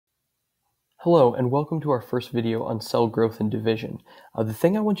Hello, and welcome to our first video on cell growth and division. The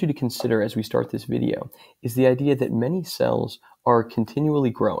thing I want you to consider as we start this video is the idea that many cells are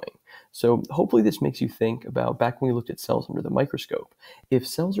continually growing. So hopefully this makes you think about back when we looked at cells under the microscope. If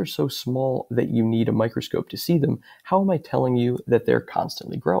cells are so small that you need a microscope to see them, how am I telling you that they're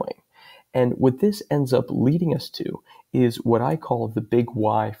constantly growing? And what this ends up leading us to is what I call the big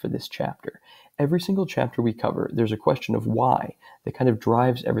why for this chapter. Every single chapter we cover, there's a question of why that kind of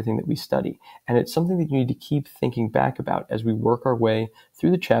drives everything that we study. And it's something that you need to keep thinking back about as we work our way through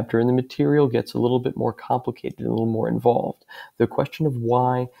the chapter and the material gets a little bit more complicated, a little more involved. The question of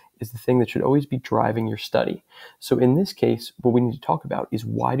why is the thing that should always be driving your study. So in this case, what we need to talk about is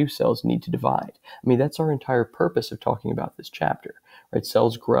why do cells need to divide? I mean, that's our entire purpose of talking about this chapter, right?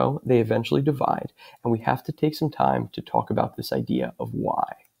 Cells grow, they eventually divide, and we have to take some time to talk about this idea of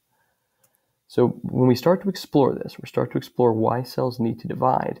why. So when we start to explore this, we start to explore why cells need to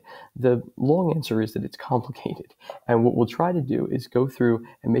divide, the long answer is that it's complicated. And what we'll try to do is go through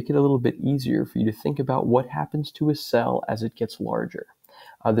and make it a little bit easier for you to think about what happens to a cell as it gets larger.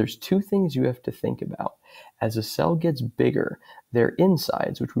 There's two things you have to think about. As a cell gets bigger, their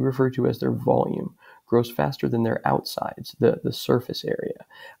insides, which we refer to as their volume, grows faster than their outsides, the surface area.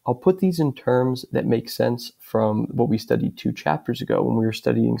 I'll put these in terms that make sense from what we studied 2 chapters ago when we were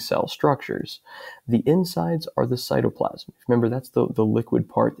studying cell structures. The insides are the cytoplasm. Remember, that's the liquid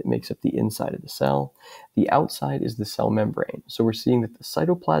part that makes up the inside of the cell. The outside is the cell membrane. So we're seeing that the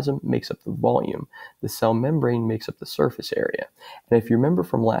cytoplasm makes up the volume. The cell membrane makes up the surface area. And if you remember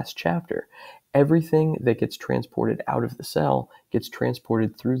from last chapter, everything that gets transported out of the cell gets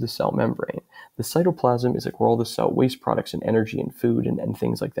transported through the cell membrane. The cytoplasm is like where all the cell waste products and energy and food and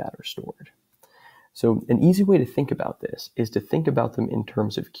things like that are stored. So an easy way to think about this is to think about them in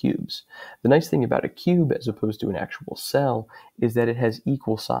terms of cubes. The nice thing about a cube as opposed to an actual cell is that it has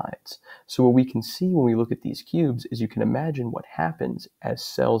equal sides. So what we can see when we look at these cubes is you can imagine what happens as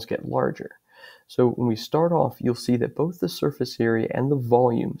cells get larger. So when we start off, you'll see that both the surface area and the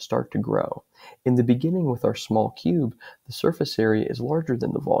volume start to grow. In the beginning with our small cube, the surface area is larger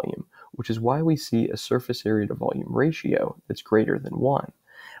than the volume, which is why we see a surface area to volume ratio that's greater than 1.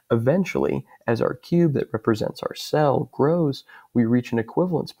 Eventually, as our cube that represents our cell grows, we reach an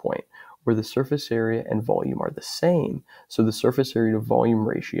equivalence point where the surface area and volume are the same, so the surface area to volume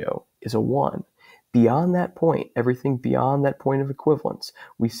ratio is a 1. Beyond that point, everything beyond that point of equivalence,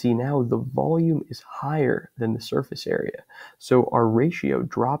 we see now the volume is higher than the surface area. So our ratio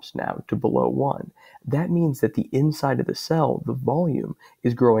drops now to below 1. That means that the inside of the cell, the volume,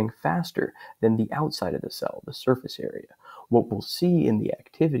 is growing faster than the outside of the cell, the surface area. What we'll see in the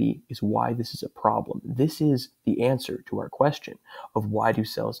activity is why this is a problem. This is the answer to our question of why do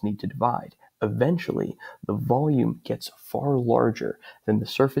cells need to divide. Eventually, the volume gets far larger than the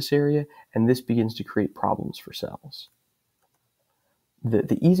surface area, and this begins to create problems for cells.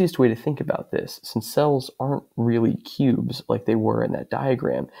 The easiest way to think about this, since cells aren't really cubes like they were in that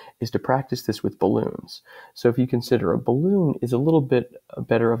diagram, is to practice this with balloons. So if you consider a balloon is a little bit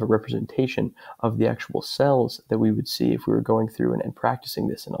better of a representation of the actual cells that we would see if we were going through and practicing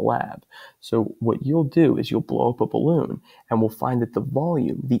this in a lab. So what you'll do is you'll blow up a balloon and we'll find that the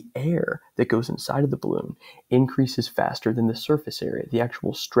volume, the air that goes inside of the balloon, increases faster than the surface area, the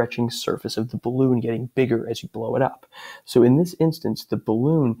actual stretching surface of the balloon getting bigger as you blow it up. So in this instance, the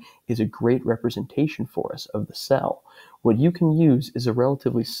balloon is a great representation for us of the cell. What you can use is a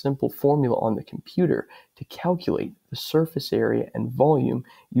relatively simple formula on the computer to calculate the surface area and volume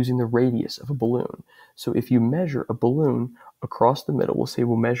using the radius of a balloon. So if you measure a balloon across the middle, we'll say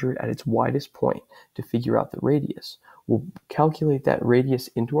we'll measure it at its widest point to figure out the radius. We'll calculate that radius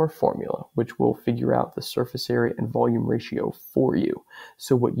into our formula, which will figure out the surface area and volume ratio for you.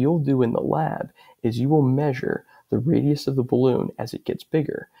 So what you'll do in the lab is you will measure the radius of the balloon as it gets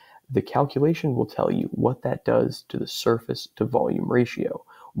bigger. The calculation will tell you what that does to the surface to volume ratio.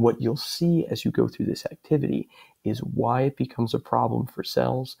 What you'll see as you go through this activity is why it becomes a problem for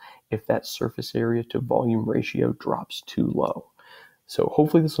cells if that surface area to volume ratio drops too low. So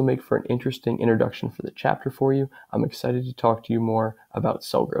hopefully this will make for an interesting introduction for the chapter for you. I'm excited to talk to you more about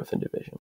cell growth and division.